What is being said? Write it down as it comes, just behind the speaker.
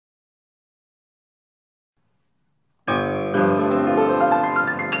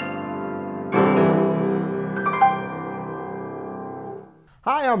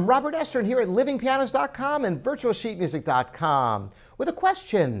Hi, I'm Robert Estrin here at livingpianos.com and virtualsheetmusic.com with a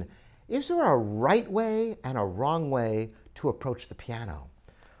question. Is there a right way and a wrong way to approach the piano?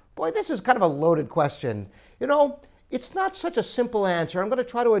 Boy, this is kind of a loaded question. You know, it's not such a simple answer. I'm going to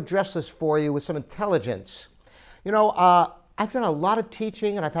try to address this for you with some intelligence. You know, I've done a lot of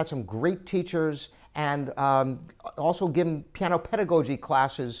teaching and I've had some great teachers and also given piano pedagogy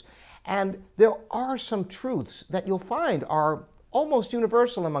classes. And there are some truths that you'll find are almost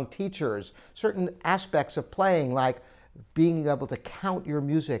universal among teachers. Certain aspects of playing, like being able to count your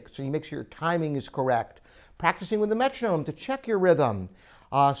music so you make sure your timing is correct, practicing with the metronome to check your rhythm,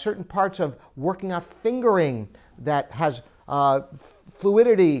 certain parts of working out fingering that has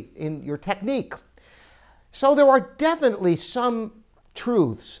fluidity in your technique. So there are definitely some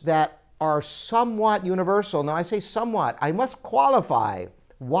truths that are somewhat universal. Now I say somewhat, I must qualify.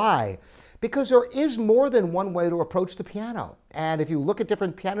 Why? Because there is more than one way to approach the piano. And if you look at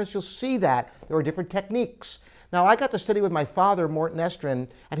different pianists, you'll see that there are different techniques. Now, I got to study with my father, Morton Estrin,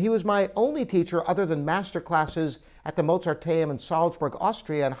 and he was my only teacher other than master classes at the Mozarteum in Salzburg,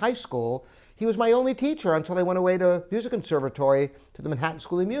 Austria in high school. He was my only teacher until I went away to music conservatory to the Manhattan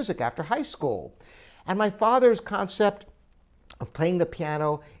School of Music after high school. And my father's concept of playing the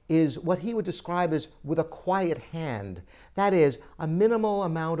piano is what he would describe as with a quiet hand. That is, a minimal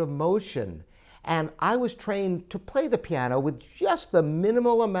amount of motion. And I was trained to play the piano with just the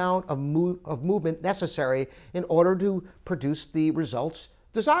minimal amount of movement necessary in order to produce the results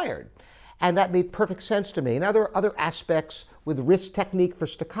desired. And that made perfect sense to me. Now, there are other aspects with wrist technique for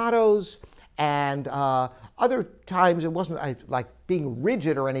staccatos, and other times it wasn't like being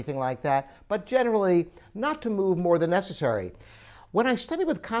rigid or anything like that, but generally not to move more than necessary. When I studied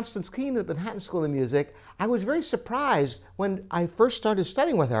with Constance Keene at the Manhattan School of Music, I was very surprised when I first started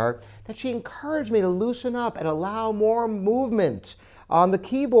studying with her that she encouraged me to loosen up and allow more movement on the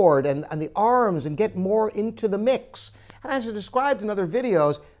keyboard and the arms and get more into the mix. And as I described in other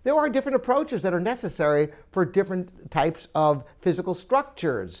videos, there are different approaches that are necessary for different types of physical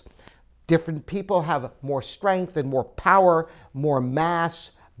structures. Different people have more strength and more power, more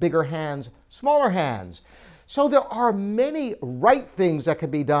mass, bigger hands, smaller hands. So there are many right things that can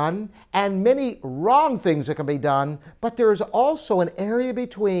be done and many wrong things that can be done, but there is also an area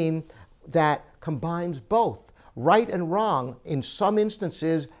between that combines both. Right and wrong. In some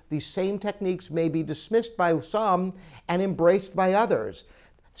instances, these same techniques may be dismissed by some and embraced by others.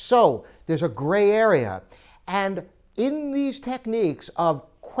 So there's a gray area. And in these techniques of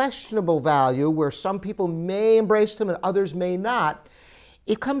questionable value, where some people may embrace them and others may not,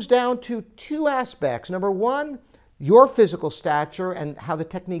 it comes down to two aspects. Number one, your physical stature and how the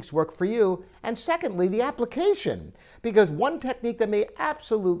techniques work for you. And secondly, the application. Because one technique that may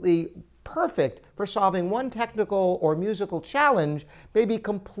absolutely perfect for solving one technical or musical challenge may be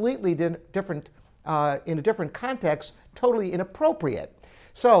completely different in a different context, totally inappropriate.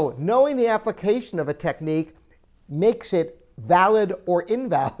 So knowing the application of a technique makes it valid or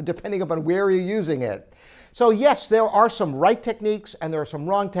invalid depending upon where you're using it. So yes, there are some right techniques and there are some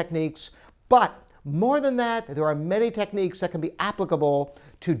wrong techniques, but more than that, there are many techniques that can be applicable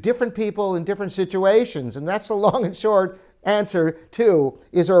to different people in different situations. And that's the long and short answer to,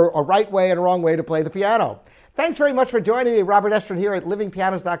 is there a right way and a wrong way to play the piano? Thanks very much for joining me, Robert Estrin, here at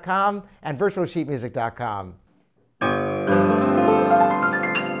livingpianos.com and virtualsheetmusic.com.